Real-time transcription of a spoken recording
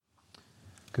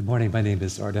Good morning. My name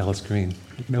is Art Ellis Green.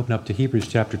 You can open up to Hebrews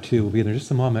chapter 2. We'll be there in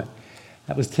just a moment.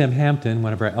 That was Tim Hampton,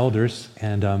 one of our elders,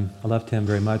 and I love Tim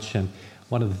very much. And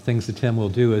one of the things that Tim will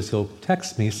do is he'll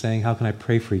text me saying, "How can I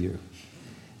pray for you?"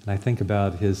 And I think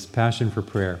about his passion for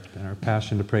prayer and our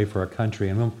passion to pray for our country.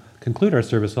 And we'll conclude our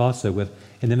service also with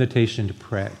an invitation to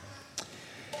pray.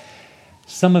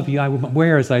 Some of you, I'm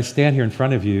aware as I stand here in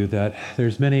front of you that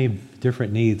there's many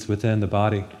different needs within the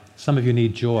body. Some of you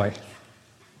need joy.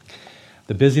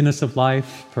 The busyness of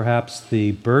life, perhaps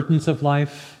the burdens of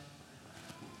life,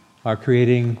 are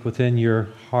creating within your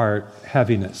heart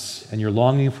heaviness, and you're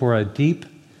longing for a deep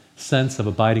sense of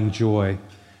abiding joy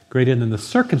greater than the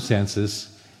circumstances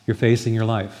you're facing in your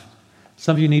life.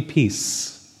 Some of you need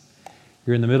peace.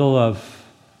 You're in the middle of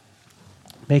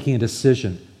making a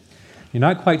decision. You're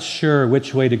not quite sure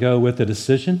which way to go with the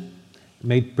decision. It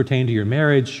may pertain to your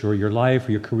marriage or your life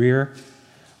or your career,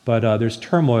 but there's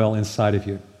turmoil inside of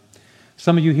you.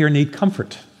 Some of you here need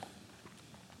comfort.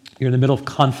 You're in the middle of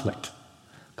conflict.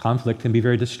 Conflict can be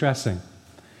very distressing.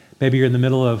 Maybe you're in the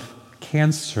middle of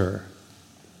cancer.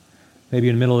 Maybe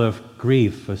you're in the middle of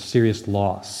grief, a serious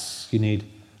loss. You need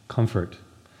comfort.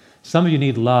 Some of you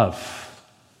need love.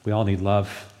 We all need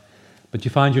love. But you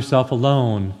find yourself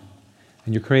alone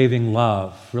and you're craving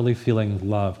love, really feeling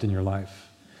loved in your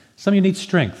life. Some of you need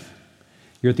strength.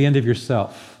 You're at the end of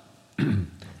yourself.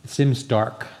 It seems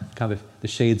dark, kind of the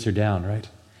shades are down, right?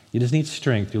 You just need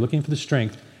strength. You're looking for the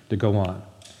strength to go on.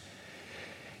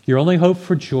 Your only hope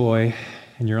for joy,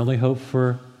 and your only hope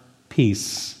for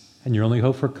peace, and your only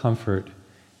hope for comfort,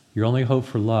 your only hope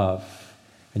for love,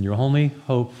 and your only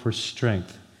hope for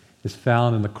strength is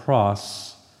found in the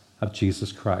cross of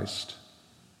Jesus Christ.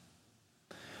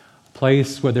 A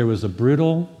place where there was a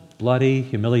brutal, bloody,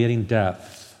 humiliating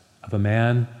death of a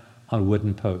man on a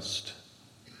wooden post.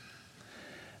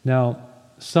 Now,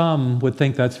 some would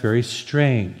think that's very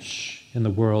strange in the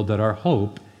world that our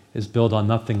hope is built on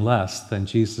nothing less than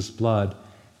Jesus' blood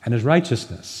and his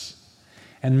righteousness.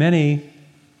 And many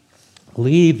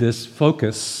leave this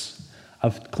focus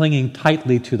of clinging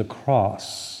tightly to the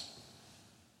cross.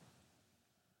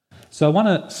 So I want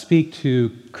to speak to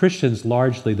Christians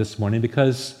largely this morning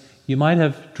because you might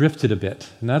have drifted a bit.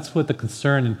 And that's what the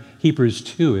concern in Hebrews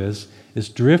 2 is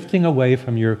drifting away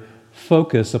from your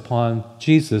focus upon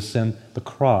Jesus and the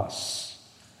cross.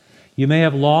 You may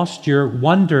have lost your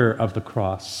wonder of the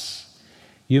cross.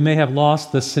 You may have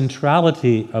lost the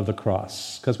centrality of the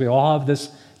cross, because we all have this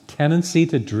tendency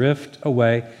to drift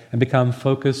away and become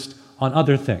focused on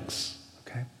other things.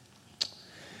 Okay?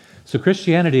 So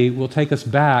Christianity will take us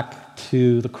back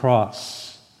to the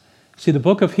cross. See, the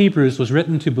book of Hebrews was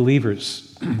written to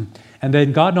believers, and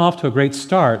they'd gotten off to a great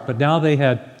start, but now they'd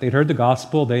heard the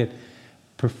gospel, they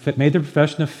had made their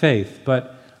profession of faith,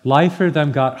 but life for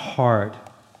them got hard.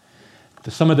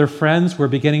 Some of their friends were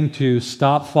beginning to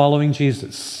stop following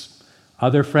Jesus.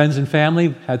 Other friends and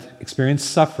family had experienced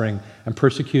suffering and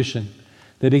persecution.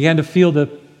 They began to feel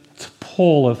the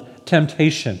pull of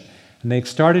temptation, and they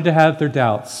started to have their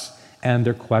doubts and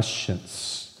their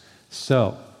questions.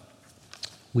 So,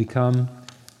 we come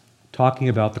talking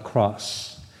about the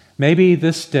cross. Maybe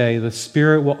this day the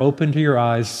Spirit will open to your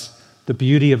eyes the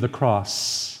beauty of the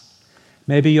cross.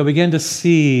 Maybe you'll begin to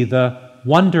see the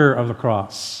wonder of the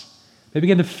cross. Maybe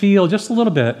begin to feel just a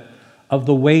little bit of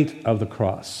the weight of the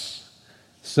cross.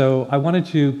 So I wanted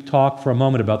to talk for a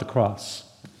moment about the cross.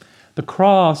 The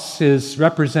cross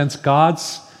represents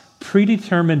God's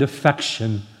predetermined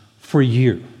affection for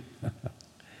you.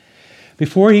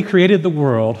 Before he created the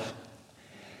world,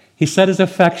 he set his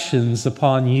affections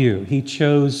upon you. He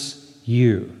chose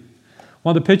you.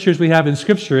 One of the pictures we have in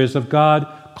Scripture is of God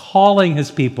calling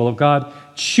his people, of God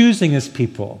choosing his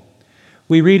people.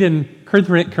 We read in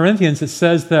Corinthians, it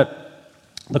says that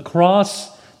the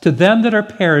cross to them that are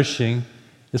perishing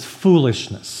is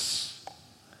foolishness.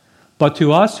 But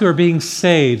to us who are being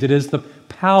saved, it is the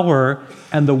power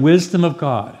and the wisdom of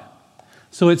God.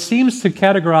 So it seems to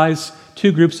categorize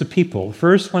two groups of people. The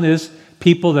first one is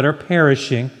people that are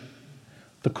perishing.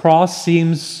 The cross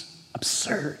seems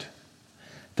absurd.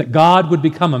 That God would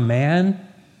become a man?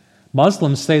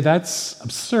 Muslims say that's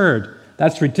absurd.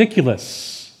 That's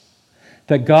ridiculous.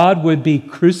 That God would be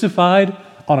crucified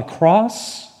on a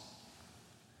cross?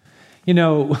 You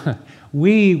know,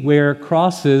 we wear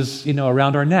crosses,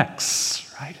 around our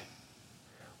necks, right?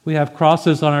 We have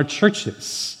crosses on our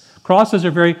churches. Crosses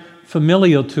are very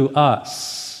familial to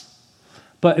us.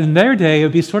 But in their day, it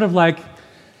would be sort of like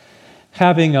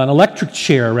having an electric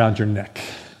chair around your neck.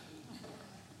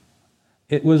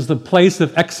 It was the place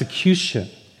of execution.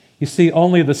 You see,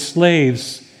 only the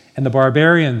slaves and the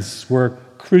barbarians were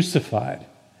crucified.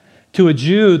 To a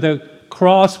Jew, the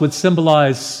cross would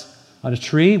symbolize on a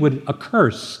tree would a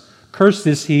curse. Cursed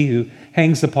is he who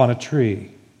hangs upon a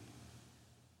tree.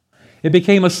 It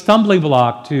became a stumbling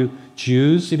block to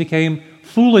Jews. It became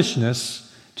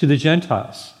foolishness to the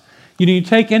Gentiles. You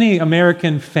take any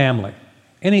American family,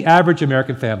 any average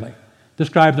American family,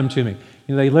 describe them to me.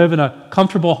 They live in a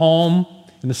comfortable home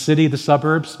in the city, the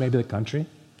suburbs, maybe the country.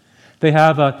 They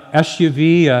have a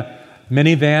SUV, a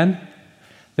minivan.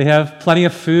 They have plenty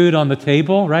of food on the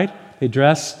table, right? They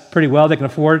dress pretty well. They can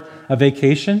afford a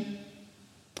vacation.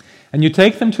 And you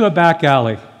take them to a back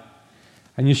alley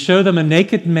and you show them a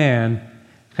naked man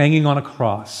hanging on a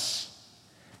cross.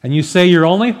 And you say your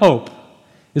only hope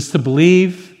is to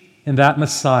believe in that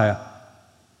Messiah.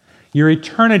 Your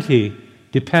eternity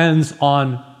depends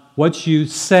on what you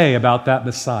say about that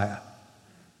Messiah.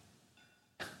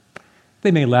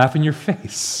 They may laugh in your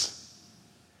face.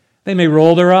 They may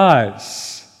roll their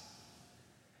eyes.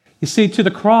 You see, to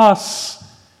the cross,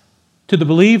 to the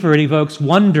believer, it evokes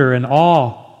wonder and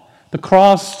awe. The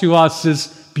cross to us is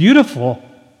beautiful.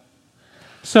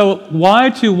 So why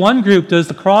to one group does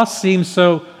the cross seem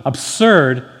so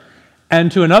absurd,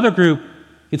 and to another group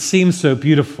it seems so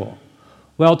beautiful?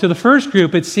 Well, to the first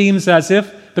group it seems as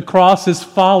if the cross is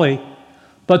folly,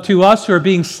 but to us who are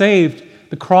being saved,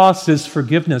 the cross is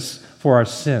forgiveness for our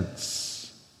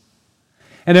sins.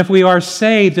 And if we are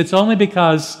saved, it's only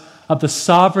because of the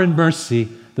sovereign mercy,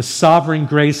 the sovereign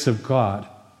grace of God.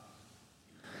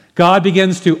 God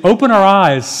begins to open our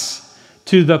eyes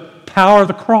to the power of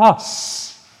the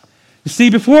cross. You see,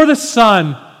 before the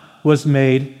sun was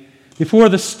made, before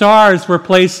the stars were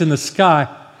placed in the sky,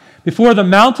 before the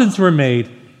mountains were made,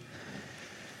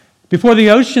 before the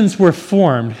oceans were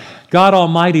formed, God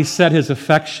Almighty set his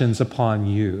affections upon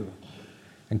you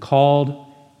and called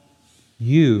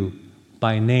you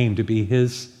by name to be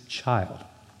his child.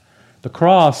 The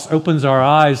cross opens our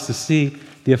eyes to see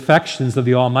the affections of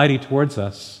the Almighty towards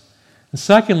us. And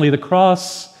secondly, the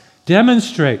cross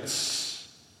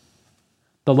demonstrates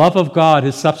the love of God,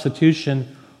 his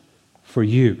substitution for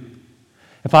you.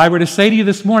 If I were to say to you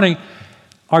this morning,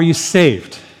 are you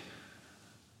saved?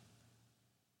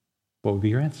 What would be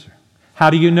your answer? How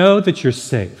do you know that you're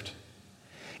saved?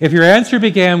 If your answer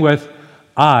began with,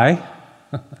 I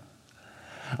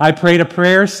prayed a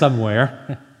prayer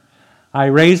somewhere, I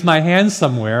raised my hand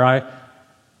somewhere, I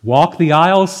walked the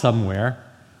aisle somewhere,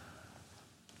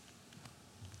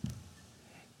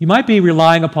 you might be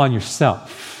relying upon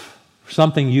yourself for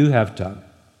something you have done.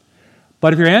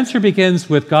 But if your answer begins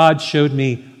with, God showed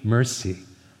me mercy,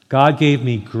 God gave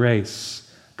me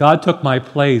grace, God took my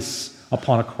place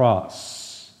upon a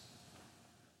cross,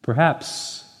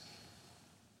 perhaps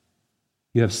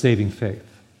you have saving faith.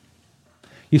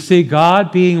 You see,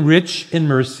 God, being rich in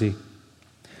mercy,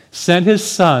 sent his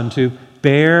Son to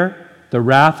bear the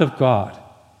wrath of God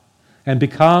and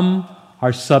become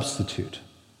our substitute.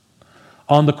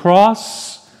 On the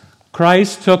cross,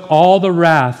 Christ took all the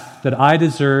wrath that I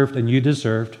deserved and you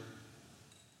deserved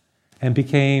and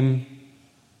became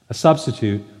a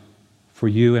substitute for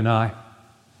you and I.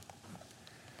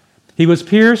 He was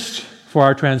pierced for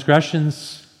our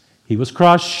transgressions. He was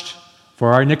crushed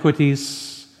for our iniquities.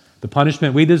 The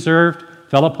punishment we deserved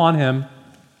fell upon him.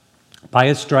 By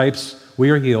his stripes we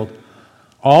are healed.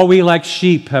 All we like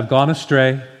sheep have gone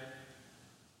astray,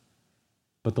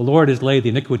 but the Lord has laid the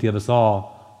iniquity of us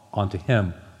all onto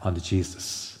him, onto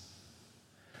Jesus.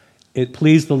 It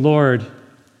pleased the Lord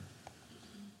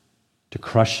to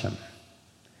crush him.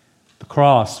 The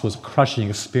cross was a crushing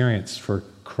experience for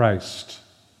Christ.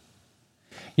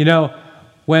 You know,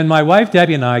 when my wife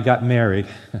Debbie and I got married,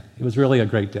 it was really a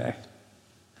great day.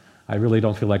 I really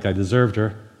don't feel like I deserved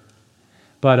her.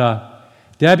 But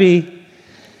Debbie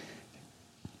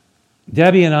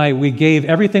and I, we gave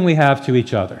everything we have to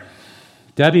each other.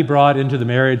 Debbie brought into the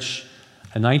marriage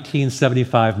a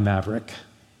 1975 Maverick,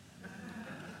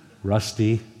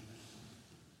 rusty,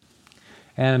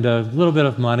 and a little bit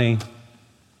of money.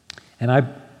 And I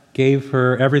gave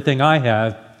her everything I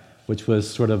had, which was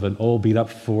sort of an old beat-up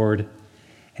Ford.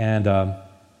 And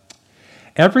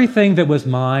everything that was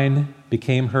mine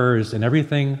became hers, and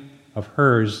everything of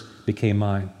hers became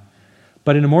mine.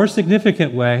 But in a more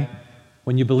significant way,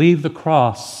 when you believe the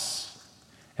cross,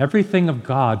 everything of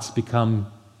God's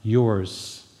become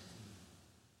yours.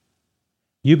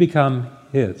 You become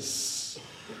his.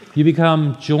 You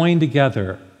become joined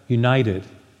together, united,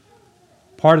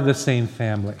 part of the same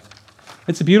family.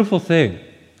 It's a beautiful thing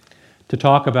to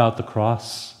talk about the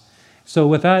cross. So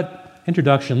with that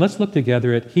introduction, let's look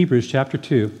together at Hebrews chapter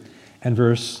 2 and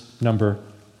verse number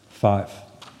 5.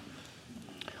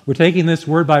 We're taking this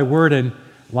word by word and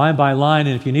line by line,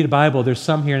 and if you need a Bible, there's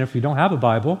some here, and if you don't have a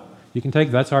Bible, You can take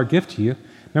it. That's our gift to you.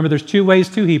 Remember, there's two ways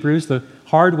to Hebrews, the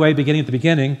hard way beginning at the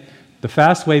beginning, the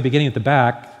fast way beginning at the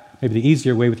back, maybe the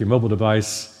easier way with your mobile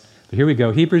device. But here we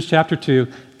go. Hebrews chapter 2,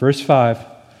 verse 5.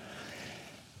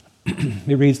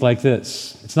 It reads like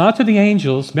this. It's not to the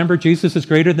angels. Remember, Jesus is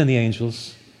greater than the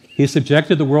angels. He has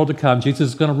subjected the world to come. Jesus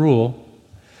is going to rule,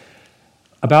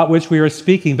 about which we are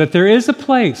speaking. But there is a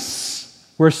place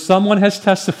where someone has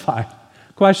testified.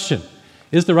 Question,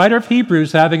 is the writer of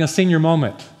Hebrews having a senior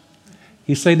moment?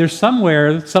 He's saying there's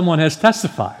somewhere someone has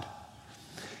testified.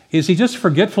 Is he just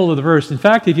forgetful of the verse? In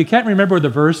fact, if you can't remember where the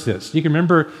verse is, you can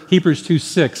remember Hebrews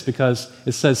 2:6 because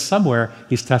it says somewhere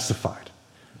he's testified.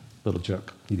 Little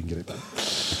joke. You didn't get it.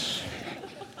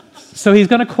 So he's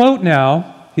going to quote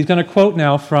now. He's going to quote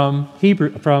now from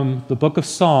the book of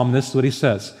Psalm. This is what he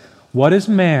says. What is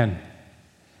man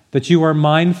that you are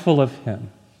mindful of him?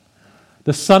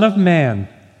 The Son of Man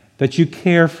that you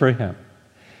care for him.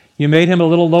 You made him a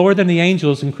little lower than the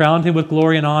angels and crowned him with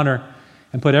glory and honor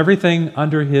and put everything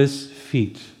under his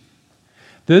feet.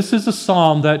 This is a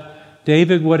psalm that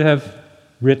David would have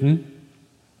written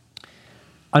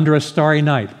under a starry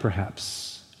night,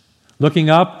 perhaps, looking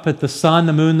up at the sun,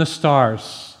 the moon, the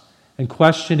stars, and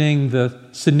questioning the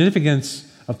significance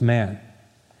of man.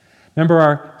 Remember,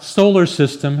 our solar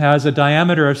system has a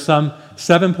diameter of some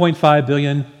 7.5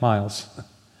 billion miles.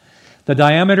 The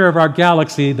diameter of our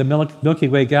galaxy, the Milky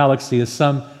Way galaxy, is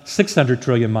some 600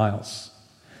 trillion miles.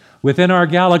 Within our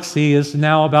galaxy is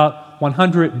now about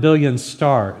 100 billion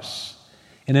stars.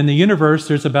 And in the universe,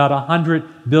 there's about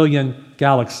 100 billion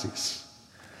galaxies.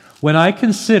 When I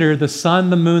consider the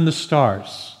sun, the moon, the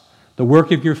stars, the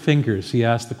work of your fingers, he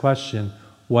asked the question,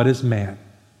 what is man?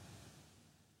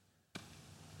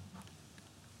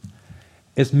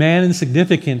 Is man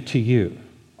insignificant to you?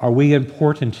 Are we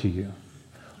important to you?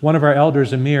 One of our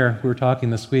elders, Amir, we were talking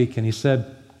this week, and he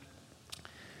said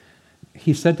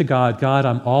to God, God,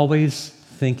 I'm always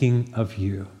thinking of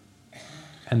you.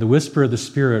 And the whisper of the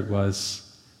Spirit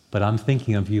was, but I'm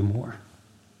thinking of you more.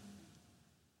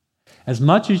 As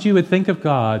much as you would think of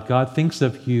God, God thinks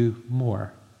of you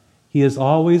more. He is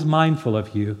always mindful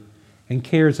of you and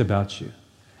cares about you.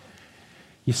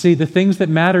 You see, the things that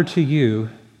matter to you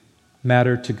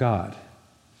matter to God.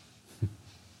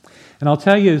 And I'll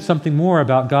tell you something more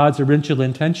about God's original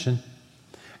intention.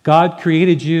 God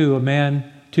created you, a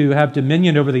man, to have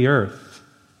dominion over the earth.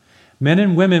 Men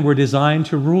and women were designed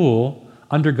to rule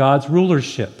under God's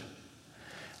rulership.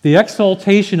 The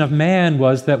exaltation of man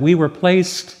was that we were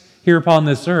placed here upon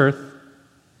this earth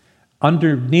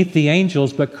underneath the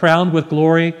angels, but crowned with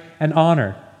glory and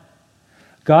honor.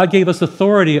 God gave us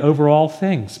authority over all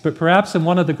things, but perhaps in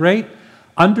one of the great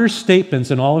understatements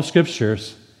in all of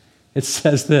Scriptures, it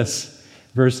says this,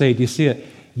 verse 8, do you see it?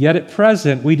 Yet at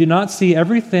present we do not see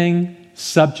everything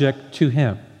subject to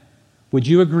him. Would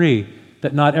you agree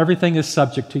that not everything is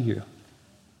subject to you?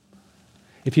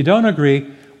 If you don't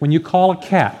agree, when you call a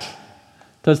cat,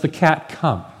 does the cat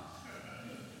come?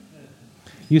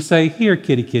 You say, here,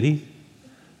 kitty, kitty.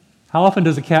 How often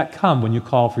does a cat come when you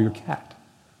call for your cat?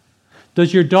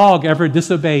 Does your dog ever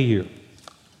disobey you?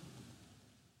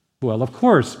 Well, of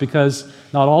course, because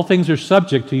not all things are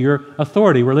subject to your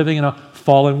authority. We're living in a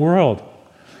fallen world.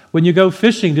 When you go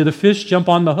fishing, do the fish jump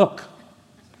on the hook?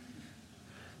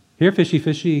 Here, fishy,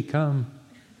 fishy, come.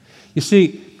 You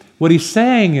see, what he's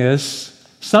saying is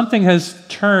something has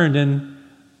turned in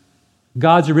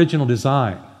God's original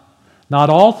design. Not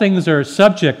all things are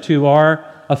subject to our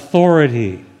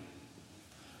authority.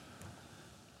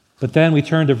 But then we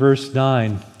turn to verse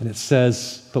 9, and it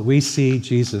says, but we see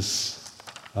Jesus.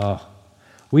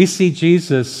 We see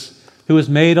Jesus, who was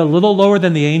made a little lower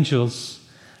than the angels,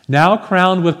 now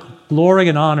crowned with glory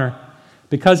and honor,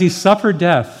 because he suffered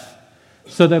death,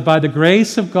 so that by the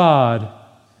grace of God,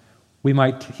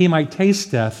 he might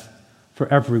taste death for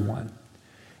everyone.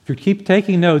 If you keep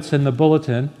taking notes in the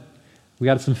bulletin, we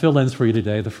got some fill-ins for you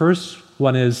today. The first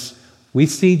one is, we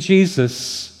see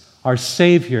Jesus, our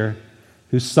Savior,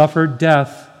 who suffered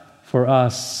death for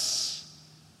us.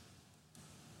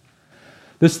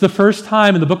 This is the first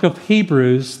time in the book of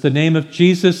Hebrews the name of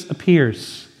Jesus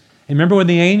appears. And remember when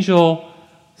the angel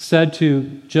said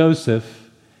to Joseph,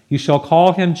 you shall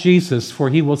call him Jesus, for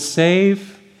he will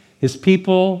save his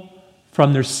people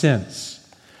from their sins.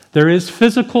 There is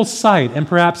physical sight, and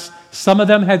perhaps some of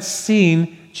them had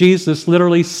seen Jesus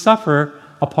literally suffer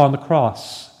upon the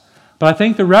cross. But I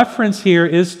think the reference here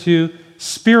is to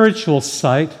spiritual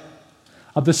sight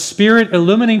of the Spirit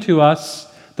illuminating to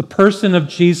us the person of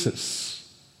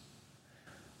Jesus.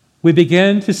 We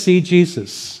begin to see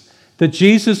Jesus, that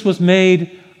Jesus was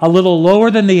made a little lower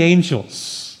than the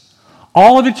angels.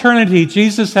 All of eternity,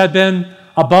 Jesus had been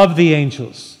above the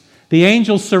angels. The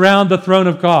angels surround the throne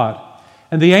of God,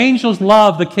 and the angels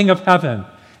love the King of heaven.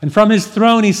 And from his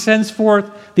throne he sends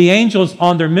forth the angels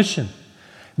on their mission.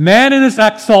 Man in his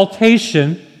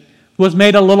exaltation was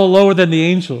made a little lower than the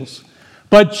angels,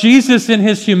 but Jesus in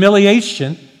his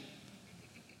humiliation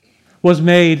was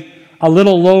made a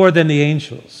little lower than the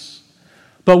angels.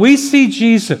 But we see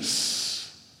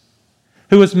Jesus,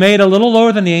 who was made a little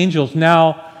lower than the angels,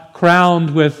 now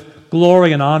crowned with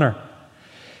glory and honor.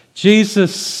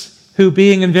 Jesus, who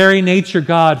being in very nature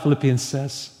God, Philippians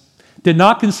says, did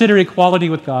not consider equality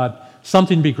with God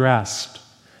something to be grasped.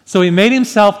 So he made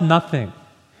himself nothing.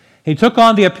 He took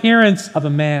on the appearance of a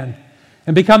man,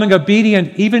 and becoming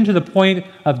obedient even to the point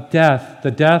of death,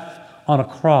 the death on a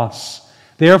cross.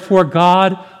 Therefore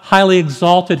God highly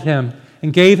exalted him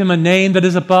and gave him a name that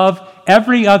is above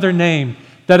every other name,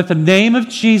 that at the name of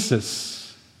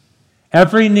Jesus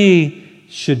every knee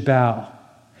should bow.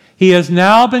 He has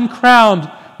now been crowned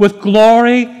with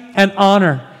glory and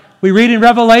honor. We read in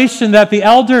Revelation that the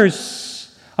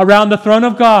elders around the throne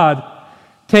of God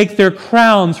take their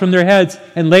crowns from their heads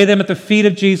and lay them at the feet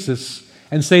of Jesus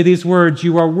and say these words,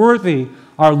 "You are worthy,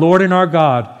 our Lord and our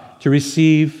God, to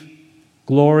receive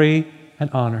glory and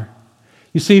honor."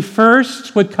 You see,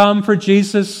 first would come for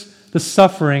Jesus the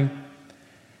suffering,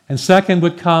 and second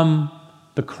would come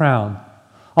the crown.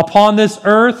 Upon this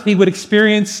earth he would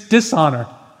experience dishonor,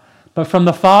 but from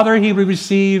the Father he would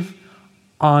receive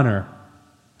honor.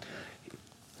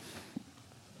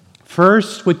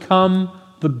 First would come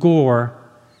the gore,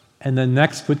 and then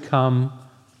next would come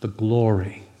the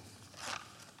glory.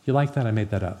 You like that? I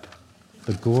made that up.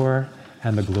 The gore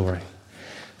and the glory.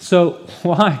 So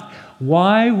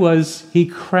why was he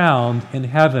crowned in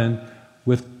heaven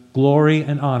with glory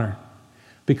and honor?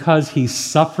 Because he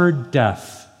suffered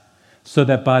death, so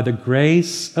that by the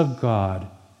grace of God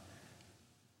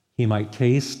he might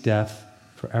taste death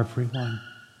for everyone.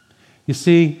 You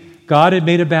see, God had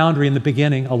made a boundary in the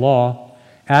beginning, a law.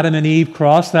 Adam and Eve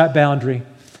crossed that boundary,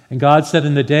 and God said,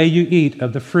 "In the day you eat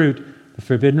of the fruit, the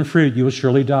forbidden fruit, you will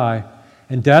surely die."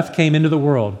 And death came into the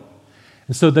world.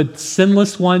 And so the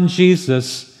sinless one,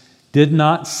 Jesus, did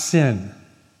not sin.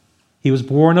 He was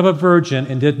born of a virgin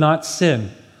and did not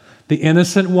sin. The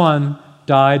innocent one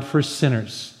died for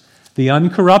sinners. The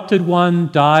uncorrupted one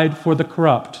died for the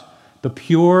corrupt. The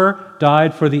pure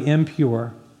died for the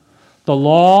impure. The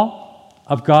law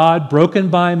of God, broken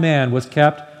by man, was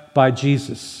kept by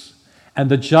Jesus. And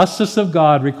the justice of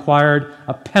God required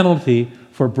a penalty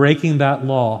for breaking that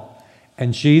law.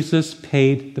 And Jesus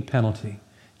paid the penalty.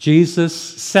 Jesus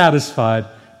satisfied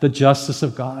the justice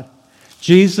of God.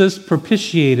 Jesus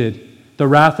propitiated the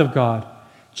wrath of God.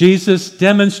 Jesus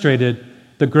demonstrated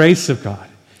the grace of God.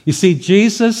 You see,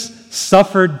 Jesus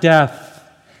suffered death,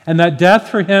 and that death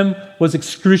for him was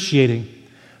excruciating.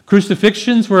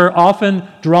 Crucifixions were often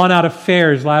drawn out of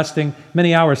fairs lasting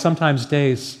many hours, sometimes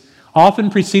days, often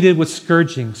preceded with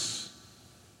scourgings,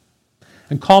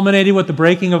 and culminating with the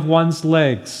breaking of one's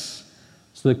legs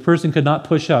so the person could not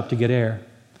push up to get air.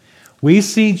 We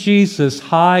see Jesus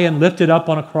high and lifted up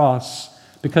on a cross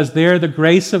because there the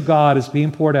grace of God is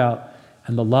being poured out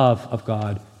and the love of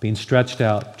God being stretched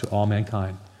out to all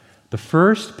mankind. The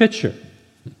first picture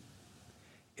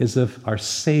is of our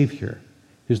Savior,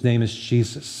 whose name is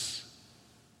Jesus.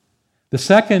 The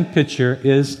second picture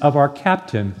is of our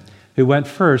captain, who went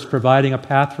first, providing a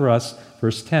path for us,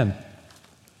 verse 10.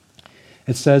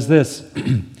 It says this,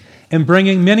 "And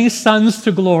bringing many sons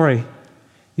to glory."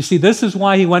 You see, this is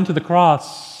why he went to the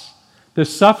cross. The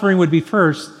suffering would be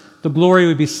first, the glory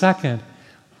would be second.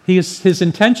 His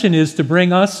intention is to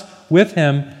bring us with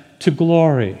him to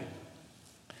glory.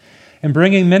 And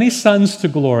bringing many sons to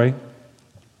glory,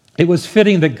 it was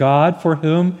fitting that God, for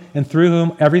whom and through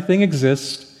whom everything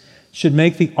exists, should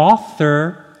make the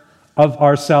author of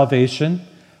our salvation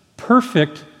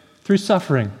perfect through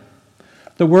suffering.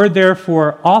 The word there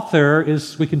for author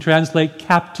is, we can translate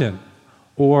captain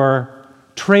or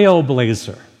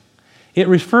trailblazer. It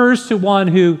refers to one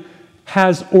who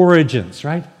has origins,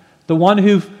 right? The one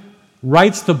who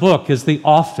writes the book is the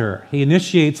author. He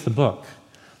initiates the book.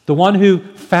 The one who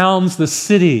founds the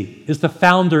city is the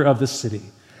founder of the city.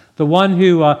 The one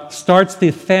who starts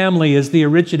the family is the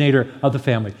originator of the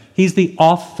family. He's the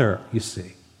author, you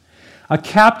see. A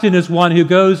captain is one who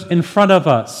goes in front of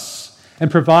us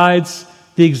and provides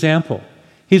the example.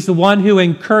 He's the one who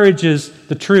encourages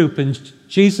the troop, and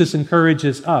Jesus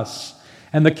encourages us.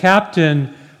 And the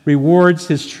captain rewards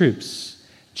his troops.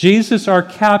 Jesus, our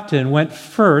captain, went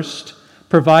first,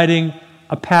 providing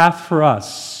a path for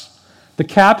us. The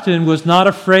captain was not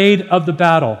afraid of the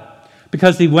battle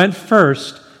because he went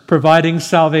first, providing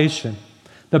salvation.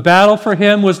 The battle for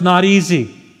him was not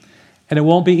easy, and it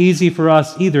won't be easy for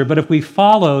us either. But if we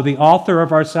follow the author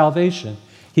of our salvation,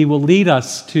 he will lead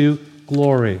us to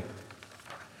glory.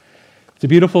 It's a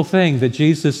beautiful thing that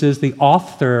Jesus is the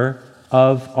author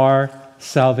of our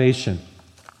salvation.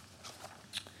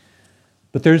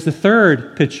 But there's the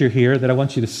third picture here that I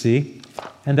want you to see,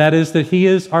 and that is that he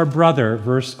is our brother,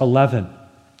 verse 11.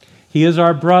 He is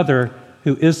our brother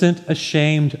who isn't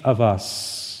ashamed of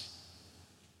us.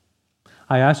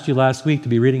 I asked you last week to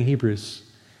be reading Hebrews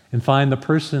and find the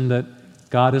person that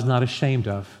God is not ashamed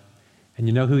of. And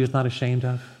you know who he's not ashamed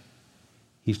of?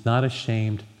 He's not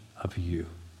ashamed of you.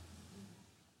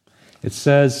 It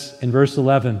says in verse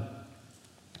 11,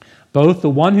 both the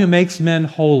one who makes men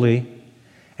holy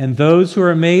and those who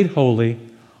are made holy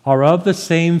are of the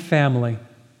same family.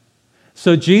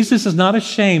 So Jesus is not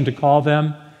ashamed to call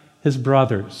them his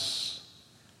brothers.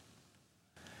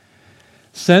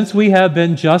 Since we have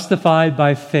been justified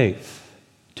by faith,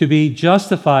 to be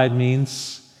justified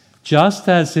means just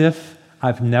as if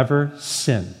I've never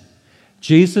sinned.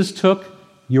 Jesus took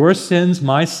your sins,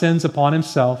 my sins, upon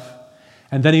himself,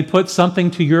 and then he put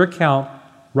something to your account,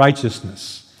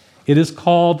 righteousness. It is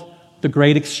called the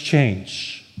great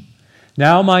exchange.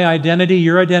 Now my identity,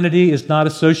 your identity, is not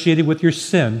associated with your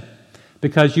sin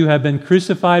because you have been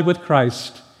crucified with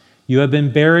Christ, you have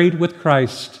been buried with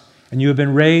Christ, and you have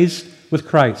been raised with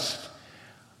Christ.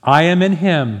 I am in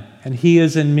him, and he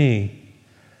is in me.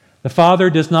 The Father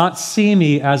does not see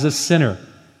me as a sinner.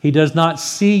 He does not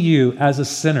see you as a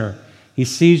sinner. He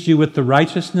sees you with the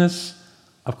righteousness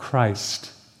of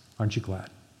Christ. Aren't you glad?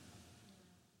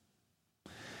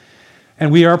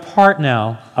 And we are part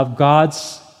now of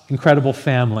God's incredible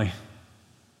family.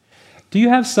 Do you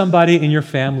have somebody in your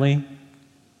family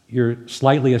you're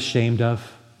slightly ashamed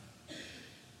of?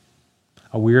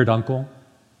 A weird uncle?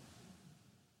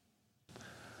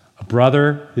 A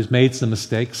brother who's made some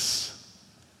mistakes?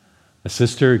 A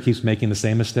sister who keeps making the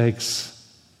same mistakes?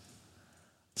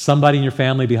 Somebody in your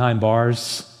family behind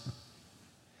bars?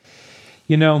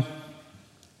 You know,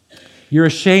 you're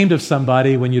ashamed of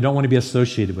somebody when you don't want to be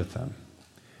associated with them.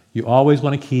 You always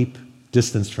want to keep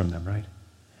distance from them, right?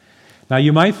 Now,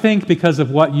 you might think because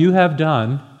of what you have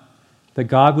done that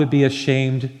God would be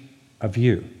ashamed of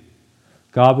you.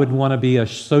 God would want to be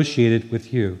associated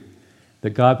with you,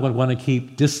 that God would want to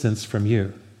keep distance from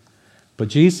you. But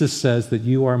Jesus says that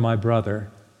you are my brother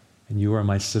and you are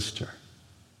my sister.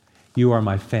 You are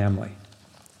my family.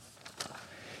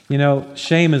 You know,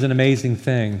 shame is an amazing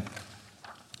thing.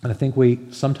 And I think we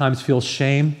sometimes feel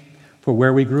shame for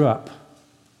where we grew up.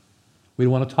 We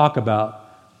don't want to talk about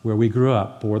where we grew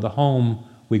up or the home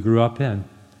we grew up in.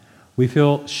 We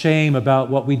feel shame about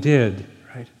what we did,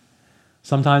 right?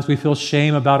 Sometimes we feel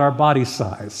shame about our body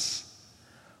size.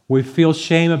 We feel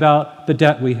shame about the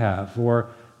debt we have or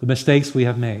the mistakes we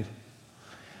have made.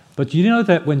 But you know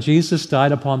that when Jesus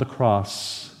died upon the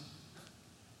cross,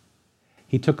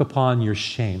 he took upon your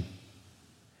shame.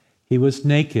 He was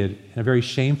naked in a very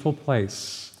shameful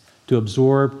place to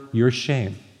absorb your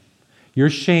shame. Your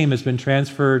shame has been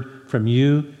transferred from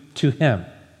you to him.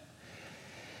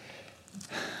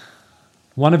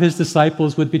 One of his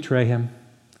disciples would betray him.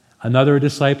 Another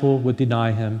disciple would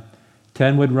deny him.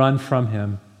 10 would run from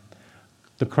him.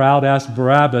 The crowd asked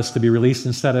Barabbas to be released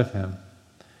instead of him.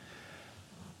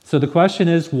 So the question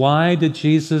is, why did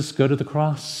Jesus go to the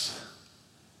cross?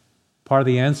 Part of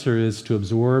the answer is to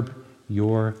absorb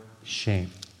your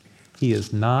shame. He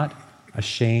is not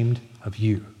ashamed of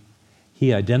you.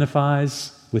 He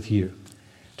identifies with you.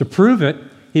 To prove it,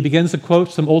 he begins to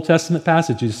quote some Old Testament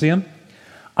passages. You see them?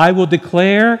 I will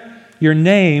declare your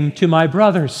name to my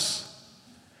brothers.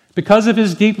 Because of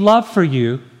his deep love for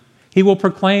you, he will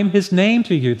proclaim his name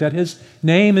to you, that his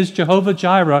name is Jehovah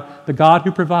Jireh, the God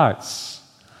who provides.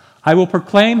 I will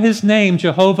proclaim his name,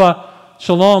 Jehovah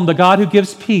Shalom, the God who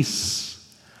gives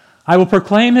peace. I will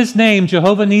proclaim his name,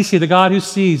 Jehovah Nisi, the God who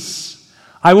sees.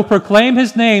 I will proclaim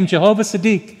his name, Jehovah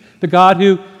Siddiq, the God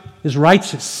who is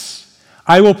righteous.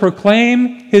 I will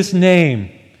proclaim his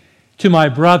name to my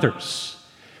brothers.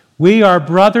 We are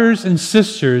brothers and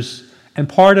sisters and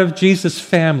part of Jesus'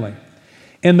 family.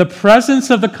 In the presence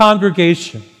of the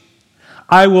congregation,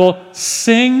 I will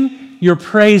sing your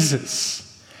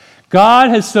praises. God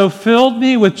has so filled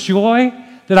me with joy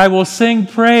that I will sing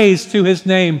praise to his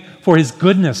name for his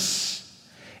goodness.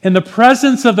 In the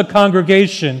presence of the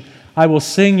congregation, I will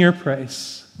sing your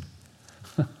praise.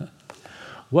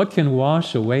 What can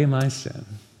wash away my sin?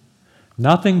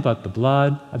 Nothing but the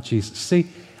blood of Jesus. See,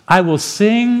 I will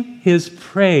sing his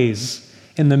praise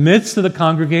in the midst of the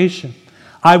congregation.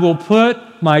 I will put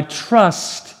my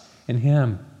trust in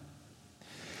him.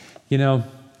 You know,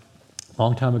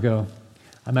 long time ago,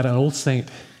 I met an old saint,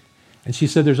 and she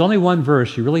said, there's only one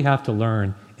verse you really have to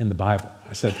learn in the Bible.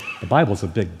 I said, the Bible's a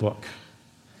big book.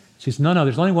 She said, no,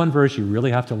 there's only one verse you really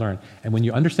have to learn. And when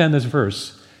you understand this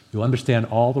verse, you'll understand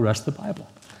all the rest of the Bible.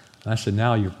 And I said,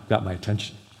 now you've got my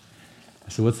attention. I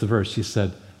said, what's the verse? She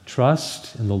said,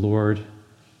 trust in the Lord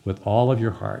with all of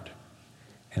your heart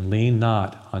and lean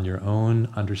not on your own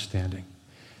understanding.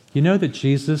 You know that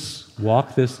Jesus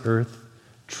walked this earth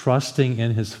trusting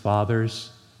in his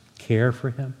Father's care for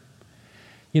him?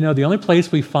 You know, the only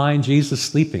place we find Jesus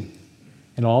sleeping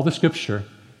in all the Scripture,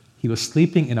 he was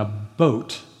sleeping in a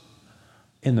boat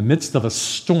in the midst of a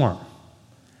storm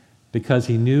because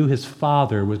he knew his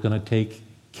Father was going to take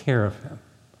care of him.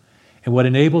 And what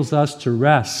enables us to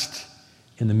rest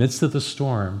in the midst of the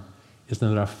storm is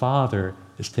that our Father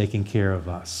is taking care of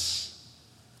us.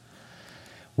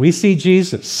 We see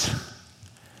Jesus,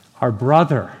 our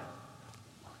brother,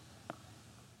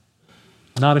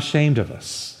 not ashamed of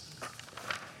us.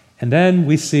 And then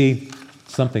we see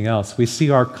something else. We see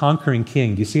our conquering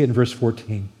king. Do you see it in verse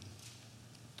 14?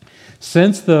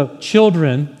 Since the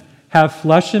children have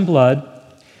flesh and blood,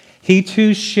 he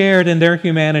too shared in their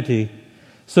humanity,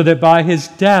 so that by his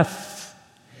death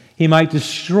he might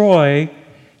destroy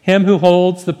him who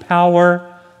holds the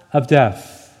power of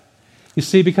death. You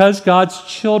see, because God's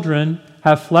children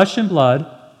have flesh and blood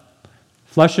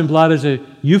is a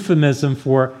euphemism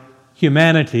for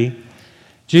humanity.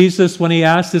 Jesus, when he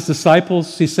asked his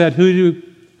disciples, he said, Who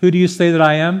do you say that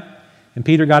I am? And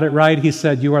Peter got it right. He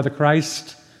said, you are the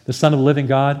Christ, the Son of the living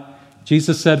God.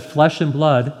 Jesus said, flesh and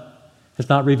blood has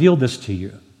not revealed this to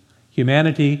you.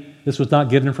 Humanity, this was not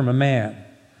given from a man.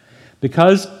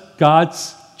 Because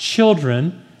God's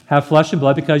children have flesh and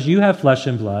blood, because you have flesh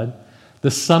and blood,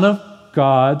 the Son of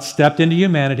God stepped into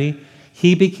humanity.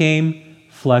 He became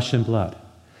flesh and blood.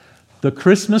 The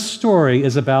Christmas story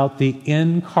is about the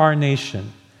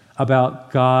incarnation,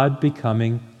 about God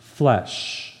becoming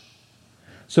flesh.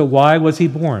 So why was he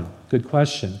born? Good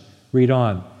question. Read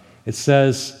on. It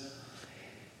says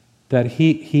that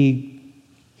he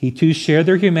too shared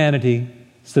their humanity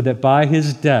so that by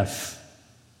his death,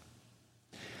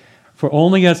 for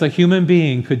only as a human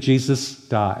being could Jesus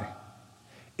die.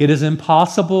 It is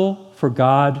impossible for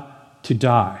God to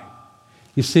die.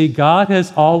 You see, God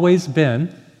has always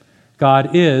been,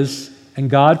 God is, and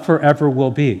God forever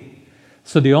will be.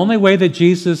 So the only way that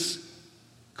Jesus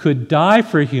could die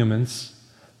for humans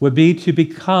would be to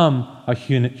become a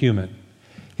human.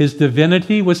 His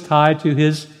divinity was tied to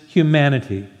his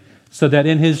humanity, so that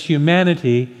in his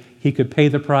humanity he could pay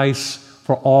the price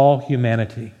for all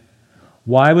humanity.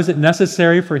 Why was it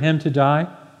necessary for him to die?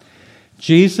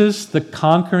 Jesus, the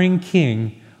conquering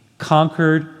king,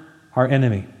 conquered our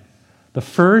enemy. The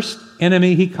first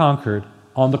enemy he conquered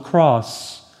on the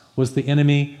cross was the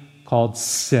enemy called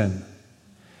sin.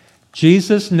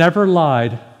 Jesus never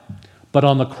lied, but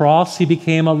on the cross he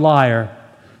became a liar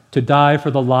to die for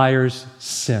the liar's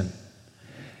sin.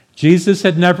 Jesus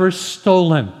had never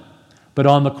stolen, but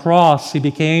on the cross he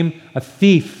became a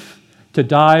thief to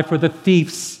die for the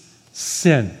thief's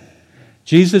sin.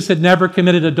 Jesus had never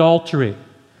committed adultery,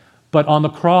 but on the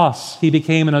cross he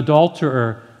became an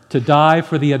adulterer to die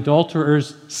for the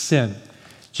adulterer's sin.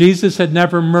 Jesus had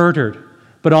never murdered,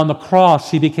 but on the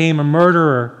cross he became a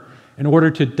murderer in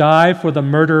order to die for the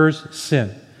murderer's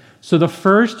sin. So the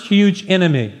first huge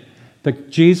enemy that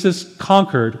Jesus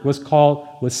conquered was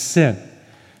sin.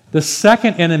 The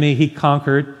second enemy he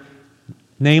conquered,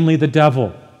 namely the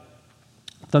devil.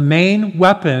 The main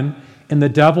weapon in the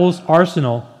devil's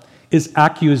arsenal is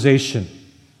accusation.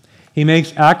 He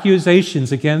makes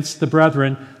accusations against the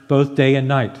brethren both day and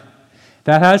night.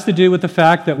 That has to do with the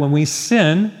fact that when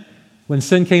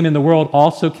sin came in the world,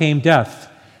 also came death.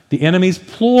 The enemy's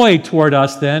ploy toward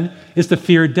us then is to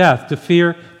fear death, to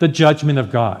fear the judgment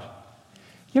of God.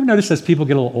 You ever notice as people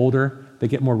get a little older, they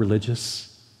get more religious?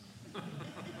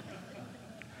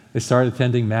 They start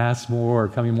attending Mass more or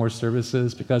coming more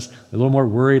services because they're a little more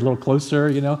worried, a little closer,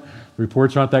 The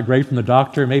reports aren't that great from the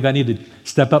doctor. Maybe I need to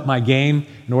step up my game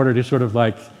in order to sort of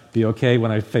be okay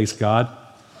when I face God.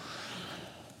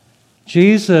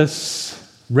 Jesus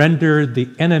rendered the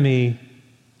enemy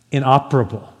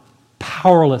inoperable,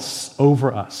 powerless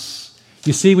over us.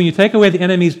 You see, when you take away the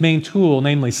enemy's main tool,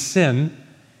 namely sin,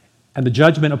 and the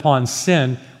judgment upon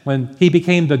sin, when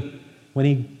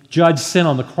he judged sin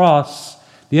on the cross,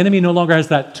 the enemy no longer has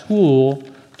that tool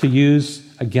to use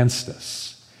against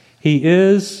us. He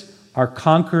is our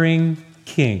conquering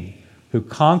king who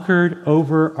conquered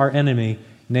over our enemy,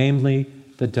 namely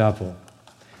the devil.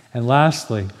 And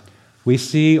lastly, we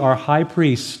see our high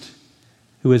priest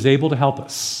who is able to help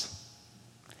us.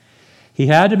 He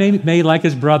had to be made like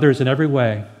his brothers in every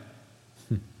way.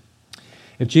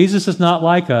 If Jesus is not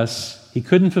like us, he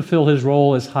couldn't fulfill his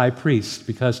role as high priest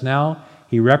because now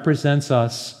he represents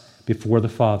us before the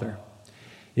Father.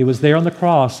 It was there on the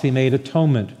cross he made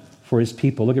atonement for his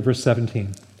people. Look at verse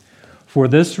 17. For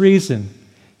this reason,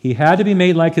 he had to be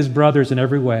made like his brothers in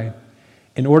every way,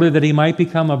 in order that he might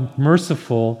become a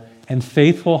merciful and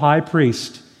faithful high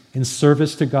priest in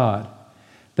service to God,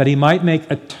 that he might make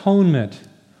atonement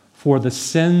for the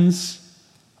sins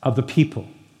of the people.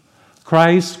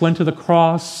 Christ went to the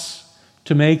cross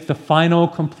to make the final,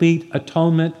 complete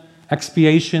atonement,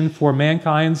 expiation for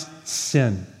mankind's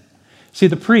sin. See,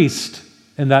 the priest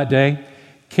in that day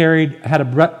had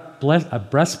a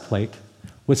breastplate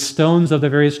with stones of the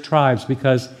various tribes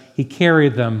because he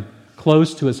carried them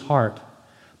close to his heart.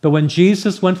 But when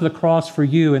Jesus went to the cross for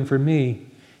you and for me,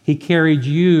 he carried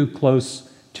you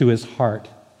close to his heart.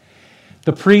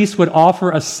 The priest would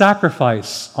offer a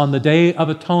sacrifice on the Day of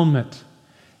Atonement.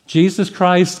 Jesus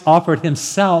Christ offered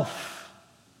himself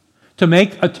to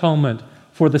make atonement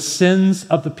for the sins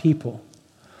of the people.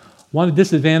 One of the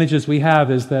disadvantages we have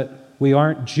is that we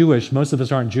aren't Jewish. Most of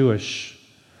us aren't Jewish.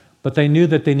 But they knew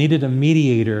that they needed a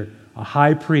mediator, a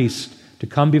high priest, to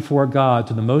come before God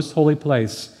to the most holy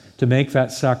place to make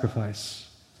that sacrifice.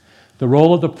 The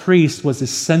role of the priest was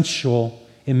essential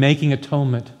in making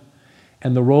atonement,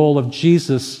 and the role of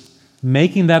Jesus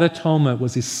making that atonement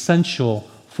was essential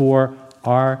for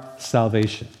our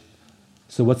salvation.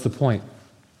 So what's the point?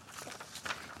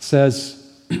 It says,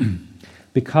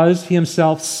 because he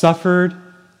himself suffered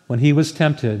when he was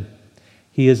tempted,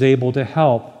 he is able to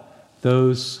help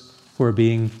those who are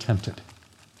being tempted.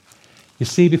 You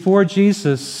see, before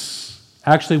Jesus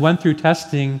actually went through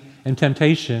testing and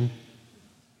temptation,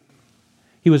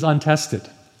 he was untested.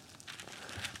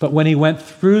 But when he went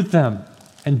through them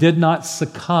and did not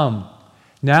succumb,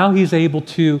 now he's able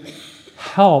to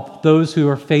help those who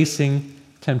are facing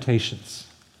temptations.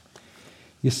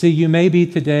 You see, you may be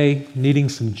today needing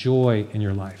some joy in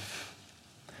your life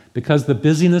because the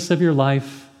busyness of your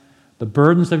life, the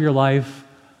burdens of your life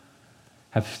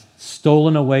have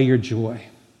stolen away your joy.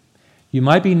 You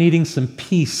might be needing some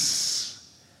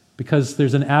peace because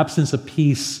there's an absence of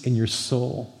peace in your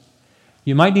soul.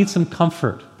 You might need some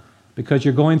comfort because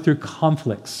you're going through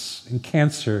conflicts and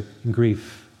cancer and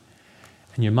grief.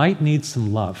 And you might need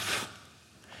some love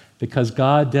because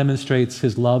God demonstrates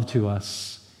his love to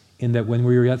us in that when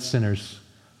we were yet sinners,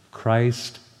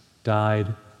 Christ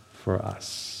died for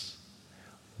us.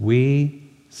 We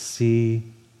see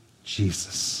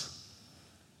Jesus.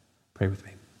 Pray with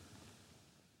me.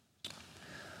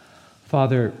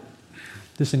 Father,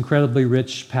 this incredibly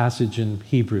rich passage in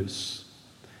Hebrews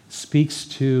speaks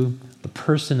to the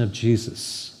person of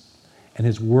Jesus and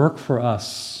his work for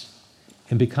us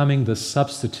in becoming the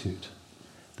substitute,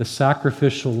 the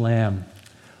sacrificial lamb,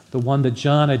 the one that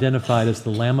John identified as the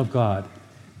Lamb of God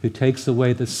who takes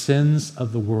away the sins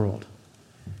of the world.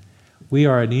 We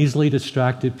are an easily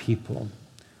distracted people.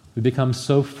 We become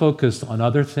so focused on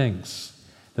other things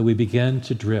that we begin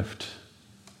to drift.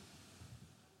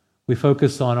 We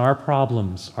focus on our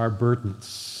problems, our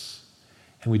burdens,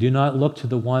 and we do not look to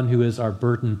the one who is our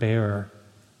burden bearer,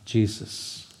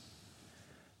 Jesus.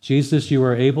 Jesus, you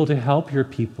are able to help your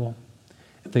people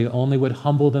if they only would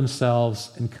humble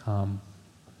themselves and come.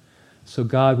 So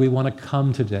God, we want to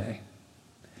come today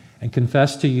and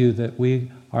confess to you that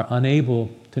we are unable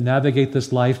to navigate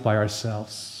this life by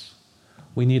ourselves.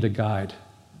 We need a guide.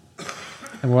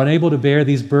 And we're unable to bear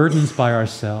these burdens by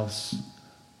ourselves.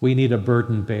 We need a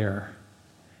burden bearer.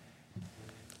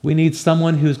 We need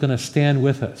someone who's going to stand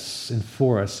with us and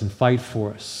for us and fight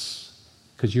for us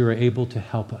because you are able to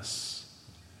help us.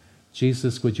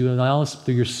 Jesus, would you allow us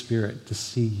through your Spirit to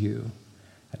see you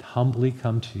and humbly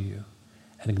come to you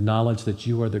and acknowledge that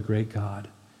you are the great God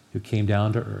who came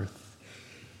down to earth.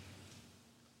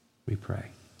 We pray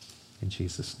in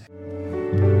Jesus'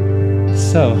 name.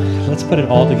 So, let's put it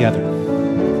all together.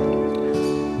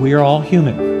 We are all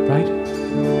human, right?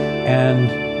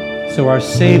 And so our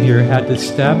Savior had to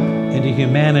step into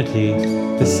humanity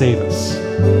to save us.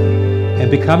 And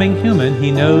becoming human,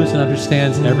 he knows and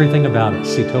understands everything about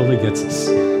us. He totally gets us.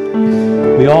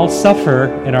 We all suffer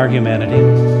in our humanity.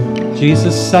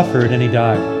 Jesus suffered and he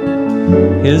died.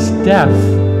 His death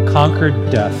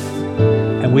conquered death.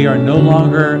 And we are no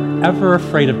longer ever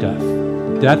afraid of death.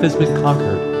 Death has been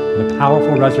conquered in the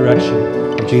powerful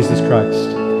resurrection of Jesus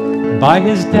Christ. By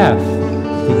his death,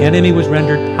 the enemy was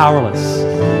rendered powerless.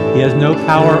 He has no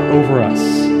power over us.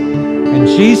 And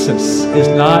Jesus is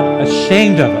not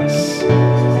ashamed of us.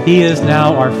 He is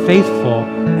now our faithful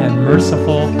and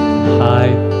merciful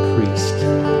high priest.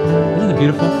 Isn't it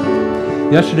beautiful?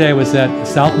 Yesterday I was at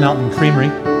South Mountain Creamery.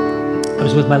 I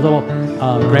was with my little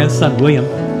grandson, William,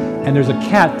 and there's a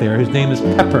cat there. His name is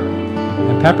Pepper.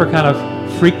 And Pepper kind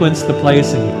of frequents the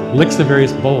place and licks the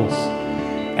various bowls.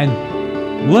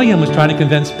 And William was trying to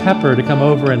convince Pepper to come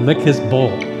over and lick his bowl,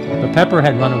 but Pepper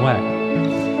had run away.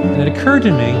 And it occurred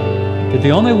to me that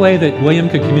the only way that William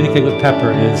could communicate with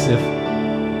Pepper is if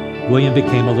William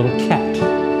became a little cat.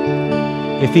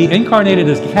 If he incarnated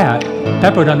as cat,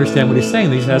 Pepper would understand what he's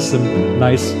saying. He has some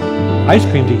nice ice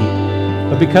cream to eat.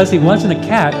 But because he wasn't a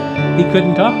cat, he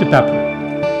couldn't talk to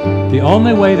Pepper. The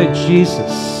only way that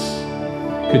Jesus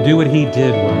could do what he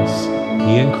did was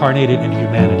he incarnated in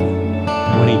humanity.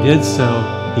 And when he did so,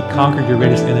 he conquered your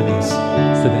greatest enemies.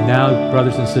 So that now,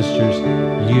 brothers and sisters,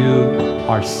 you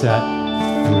are set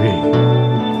free.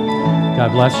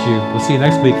 God bless you. We'll see you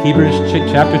next week. Hebrews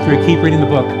chapter 3. Keep reading the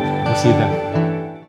book. We'll see you then.